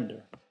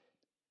surrender.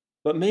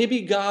 But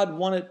maybe God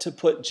wanted to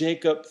put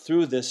Jacob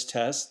through this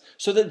test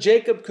so that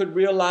Jacob could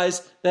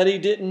realize that he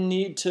didn't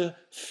need to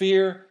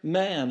fear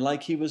man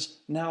like he was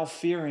now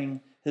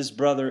fearing his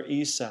brother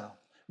Esau.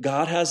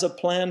 God has a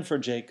plan for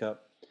Jacob.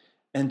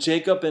 And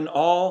Jacob and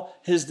all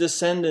his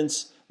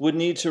descendants would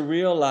need to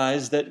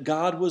realize that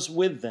God was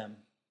with them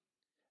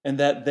and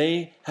that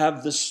they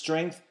have the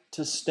strength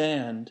to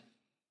stand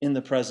in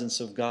the presence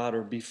of God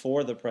or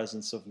before the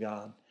presence of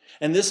God.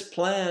 And this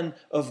plan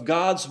of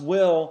God's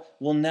will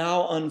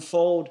now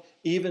unfold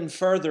even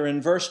further.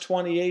 And verse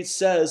 28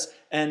 says,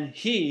 and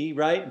he,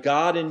 right,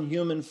 God in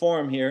human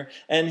form here,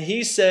 and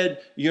he said,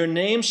 your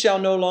name shall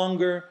no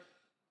longer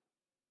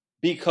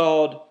be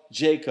called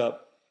Jacob,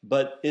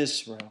 but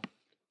Israel.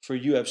 For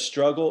you have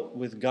struggled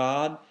with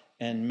God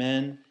and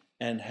men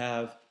and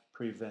have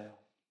prevailed.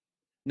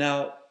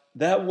 Now,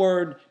 that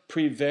word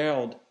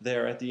prevailed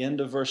there at the end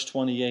of verse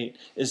 28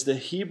 is the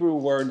Hebrew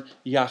word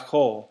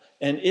yachol,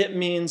 and it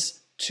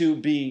means to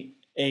be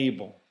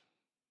able.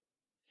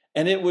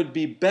 And it would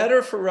be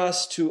better for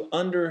us to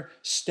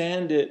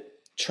understand it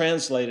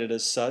translated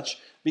as such,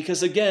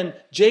 because again,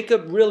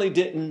 Jacob really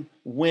didn't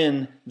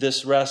win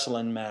this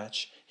wrestling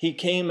match. He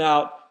came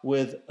out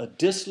with a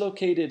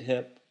dislocated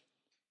hip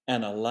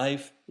and a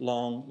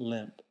lifelong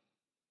limp.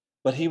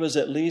 But he was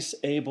at least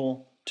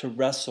able to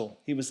wrestle.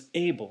 He was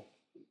able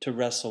to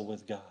wrestle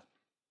with God.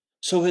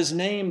 So his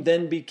name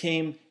then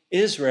became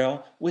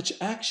Israel, which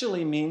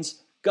actually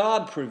means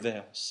God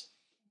prevails.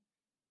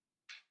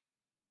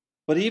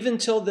 But even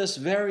till this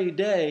very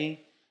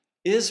day,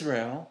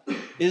 Israel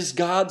is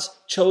God's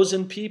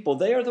chosen people.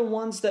 They are the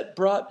ones that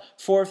brought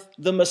forth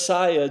the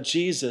Messiah,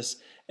 Jesus.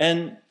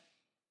 And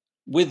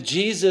with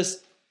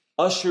Jesus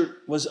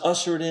was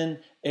ushered in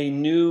a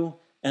new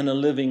and a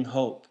living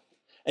hope.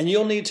 And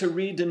you'll need to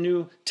read the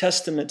New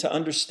Testament to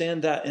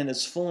understand that in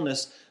its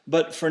fullness.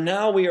 But for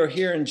now, we are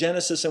here in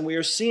Genesis, and we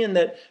are seeing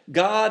that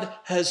God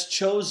has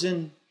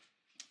chosen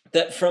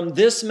that from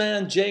this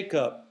man,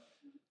 Jacob,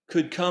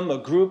 could come a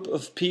group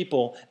of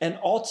people and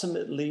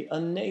ultimately a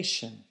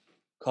nation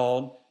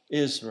called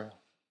Israel.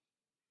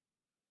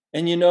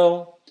 And you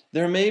know,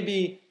 there may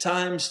be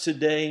times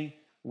today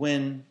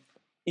when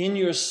in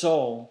your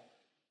soul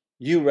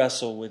you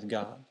wrestle with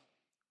God.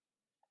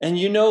 And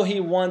you know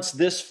he wants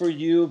this for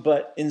you,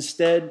 but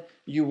instead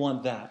you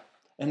want that.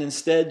 And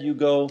instead you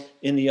go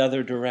in the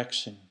other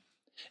direction.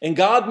 And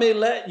God may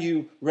let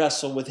you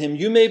wrestle with him.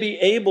 You may be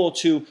able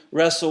to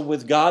wrestle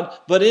with God,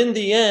 but in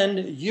the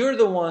end, you're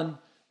the one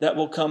that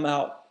will come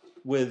out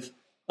with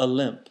a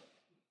limp.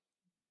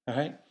 All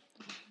right?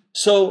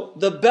 So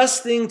the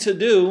best thing to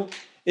do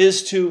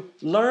is to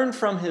learn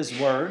from his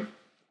word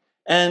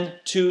and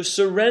to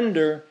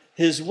surrender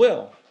his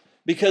will.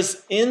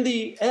 Because in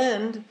the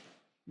end,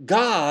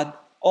 God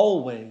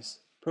always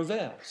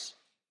prevails.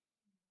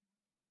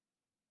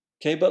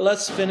 Okay, but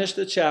let's finish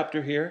the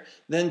chapter here.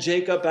 Then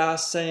Jacob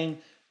asked, saying,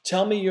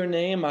 tell me your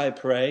name, I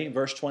pray.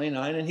 Verse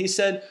 29. And he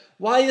said,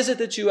 why is it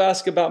that you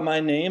ask about my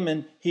name?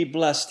 And he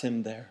blessed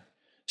him there.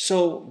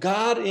 So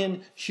God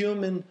in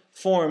human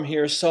form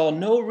here saw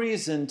no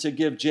reason to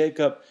give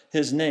Jacob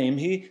his name.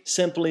 He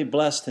simply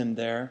blessed him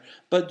there.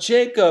 But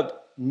Jacob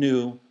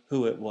knew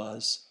who it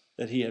was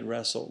that he had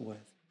wrestled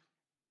with.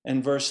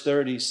 And verse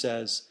 30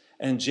 says,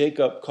 and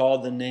Jacob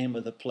called the name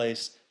of the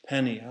place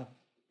Peniel,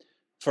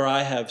 for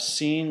I have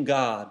seen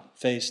God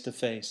face to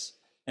face,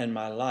 and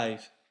my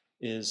life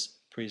is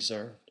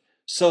preserved.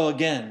 So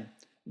again,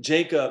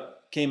 Jacob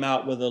came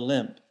out with a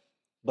limp,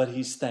 but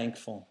he's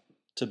thankful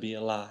to be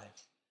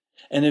alive.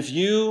 And if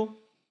you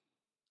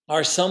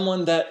are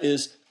someone that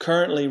is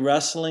currently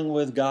wrestling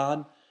with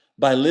God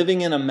by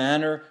living in a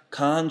manner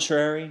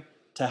contrary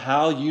to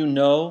how you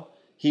know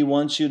he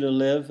wants you to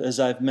live, as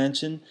I've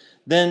mentioned,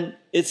 then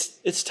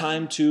it's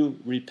time to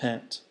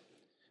repent.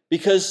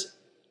 Because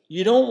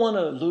you don't want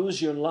to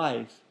lose your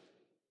life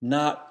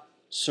not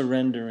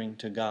surrendering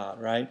to God,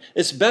 right?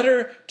 It's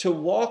better to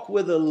walk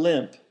with a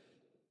limp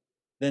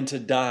than to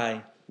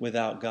die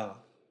without God.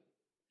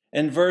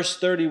 And verse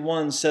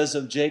 31 says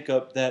of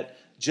Jacob that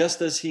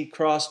just as he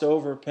crossed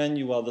over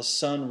Peniel, the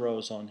sun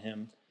rose on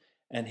him,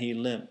 and he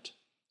limped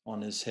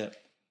on his hip.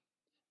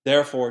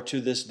 Therefore,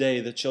 to this day,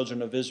 the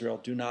children of Israel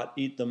do not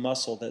eat the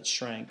muscle that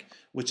shrank,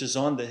 which is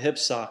on the hip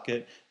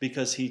socket,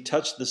 because he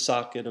touched the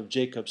socket of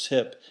Jacob's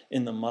hip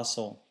in the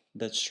muscle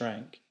that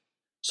shrank.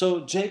 So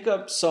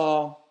Jacob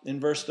saw, in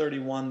verse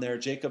 31 there,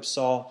 Jacob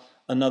saw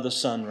another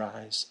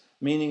sunrise,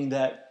 meaning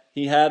that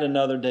he had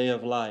another day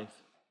of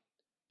life.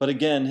 But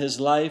again, his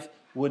life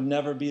would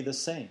never be the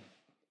same.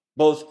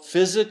 Both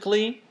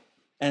physically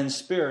and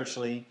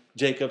spiritually,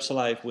 Jacob's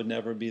life would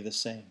never be the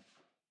same.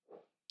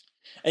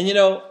 And you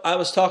know, I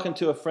was talking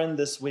to a friend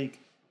this week,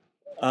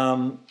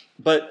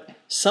 but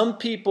some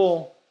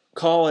people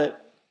call it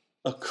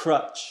a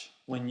crutch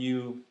when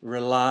you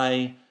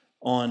rely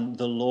on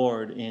the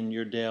Lord in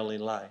your daily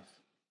life.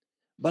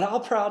 But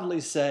I'll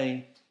proudly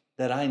say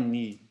that I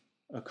need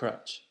a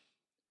crutch,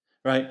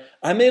 right?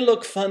 I may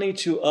look funny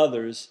to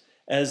others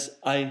as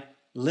I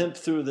limp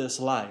through this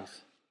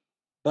life,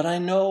 but I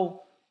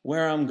know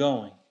where I'm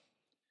going.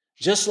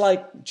 Just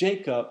like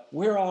Jacob,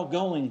 we're all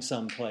going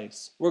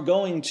someplace. We're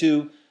going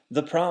to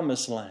the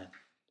promised land.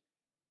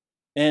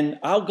 And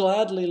I'll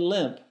gladly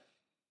limp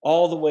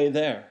all the way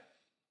there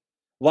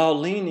while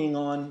leaning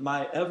on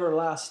my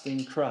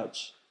everlasting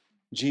crutch,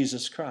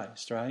 Jesus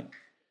Christ, right?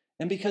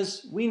 And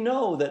because we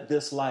know that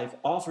this life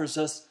offers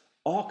us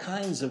all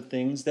kinds of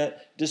things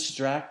that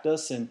distract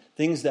us and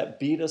things that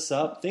beat us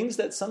up, things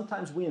that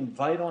sometimes we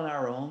invite on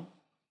our own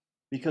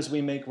because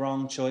we make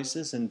wrong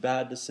choices and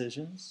bad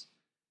decisions.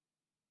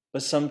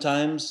 But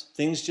sometimes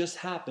things just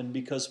happen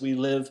because we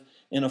live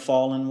in a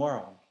fallen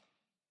world.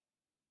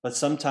 But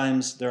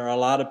sometimes there are a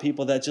lot of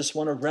people that just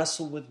want to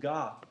wrestle with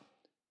God.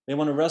 They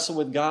want to wrestle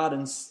with God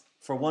and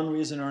for one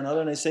reason or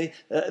another, and they say,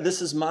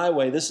 this is my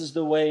way, this is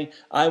the way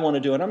I want to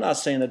do it. I'm not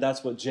saying that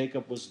that's what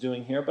Jacob was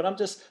doing here, but I'm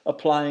just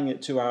applying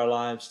it to our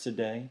lives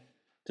today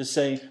to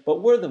say,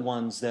 but we're the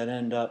ones that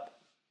end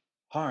up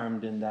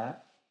harmed in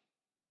that.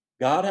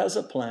 God has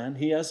a plan,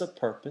 He has a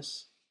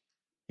purpose.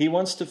 He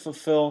wants to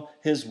fulfill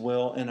His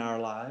will in our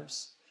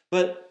lives,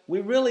 but we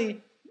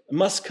really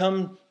must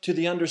come to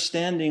the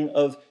understanding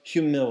of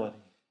humility,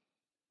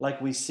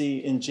 like we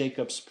see in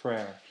Jacob's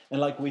prayer,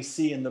 and like we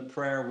see in the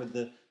prayer with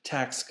the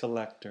tax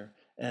collector,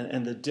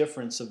 and the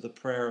difference of the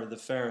prayer of the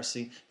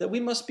Pharisee, that we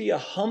must be a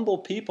humble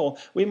people.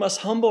 We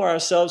must humble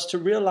ourselves to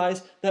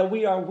realize that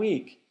we are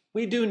weak.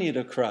 We do need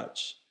a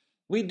crutch.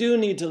 We do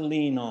need to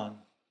lean on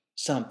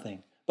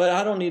something. But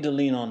I don't need to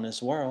lean on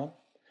this world,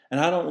 and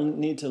I don't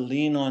need to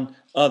lean on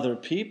other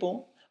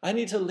people. I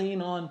need to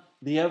lean on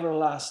the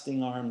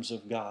everlasting arms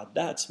of God.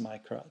 That's my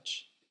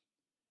crutch.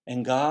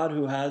 And God,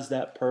 who has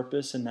that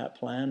purpose and that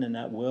plan and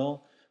that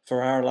will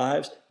for our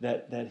lives,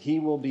 that He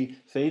will be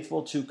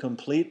faithful to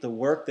complete the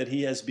work that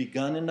He has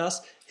begun in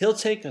us, He'll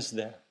take us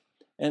there.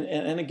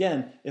 And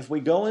again, if we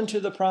go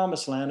into the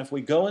promised land, if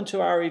we go into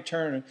our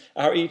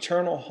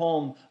eternal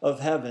home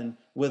of heaven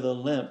with a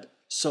limp,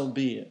 so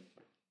be it.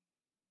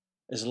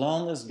 As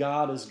long as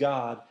God is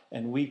God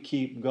and we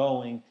keep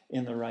going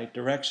in the right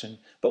direction.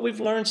 But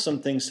we've learned some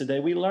things today.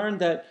 We learned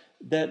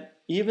that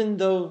even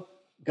though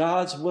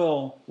God's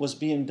will was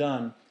being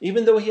done,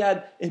 even though He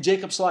had, in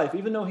Jacob's life,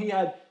 even though he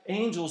had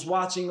angels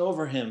watching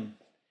over him,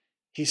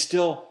 he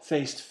still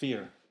faced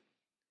fear.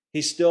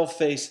 He still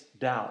faced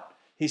doubt.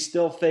 He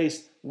still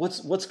faced,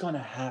 what's going to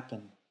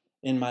happen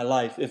in my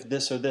life if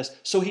this or this?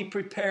 So he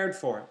prepared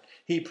for it.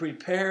 He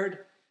prepared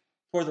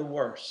for the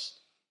worst,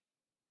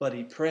 but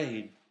he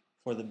prayed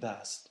for the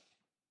best,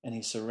 and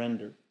he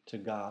surrendered to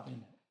God in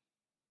it.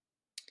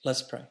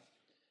 Let's pray.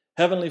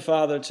 Heavenly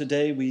Father,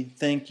 today we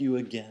thank you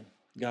again,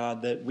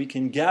 God, that we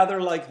can gather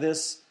like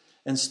this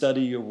and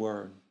study your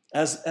word.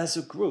 As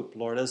a group,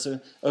 Lord, as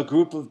a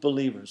group of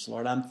believers,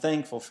 Lord, I'm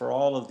thankful for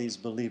all of these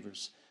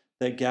believers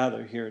that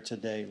gather here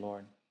today,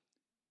 Lord.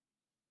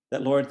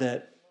 That, Lord,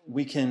 that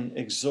we can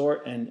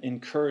exhort and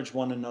encourage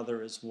one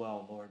another as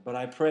well, Lord. But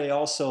I pray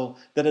also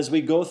that as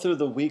we go through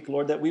the week,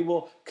 Lord, that we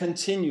will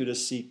continue to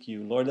seek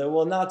you, Lord, that it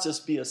will not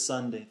just be a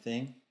Sunday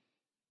thing,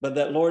 but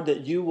that, Lord,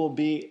 that you will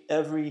be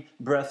every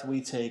breath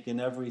we take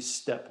and every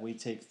step we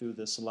take through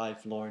this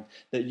life, Lord.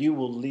 That you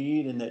will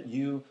lead and that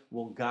you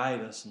will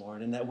guide us,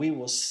 Lord. And that we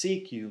will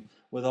seek you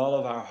with all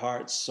of our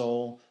heart,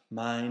 soul,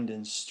 mind,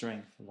 and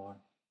strength, Lord.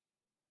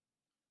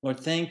 Lord,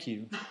 thank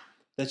you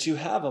that you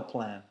have a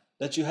plan,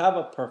 that you have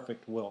a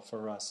perfect will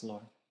for us,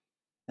 Lord.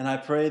 And I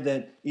pray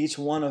that each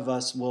one of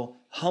us will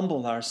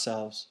humble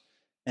ourselves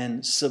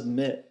and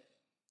submit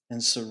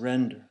and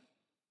surrender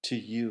to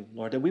you,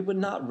 Lord, that we would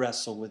not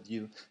wrestle with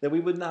you, that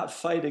we would not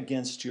fight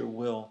against your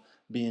will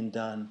being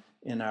done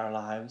in our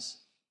lives,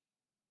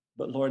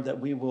 but Lord, that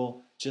we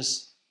will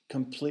just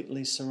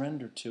completely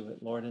surrender to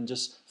it, Lord, and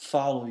just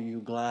follow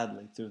you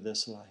gladly through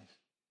this life.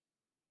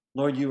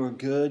 Lord, you are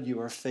good, you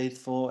are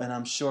faithful, and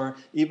I'm sure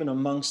even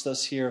amongst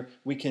us here,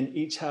 we can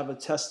each have a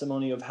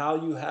testimony of how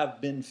you have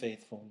been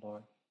faithful,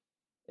 Lord,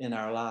 in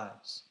our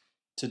lives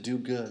to do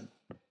good.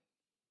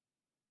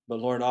 But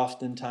Lord,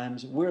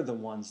 oftentimes we're the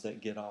ones that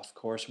get off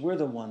course. We're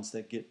the ones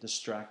that get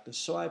distracted.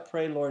 So I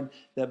pray, Lord,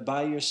 that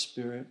by your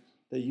Spirit,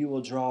 that you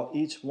will draw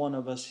each one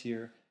of us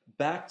here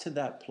back to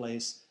that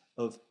place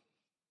of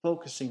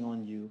focusing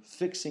on you,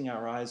 fixing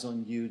our eyes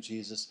on you,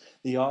 Jesus,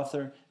 the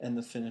author and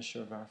the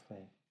finisher of our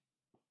faith.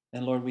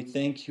 And Lord, we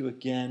thank you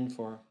again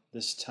for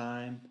this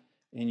time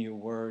in your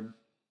word.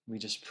 We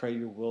just pray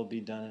your will be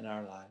done in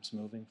our lives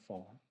moving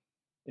forward.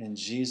 In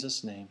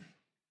Jesus' name,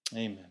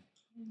 amen.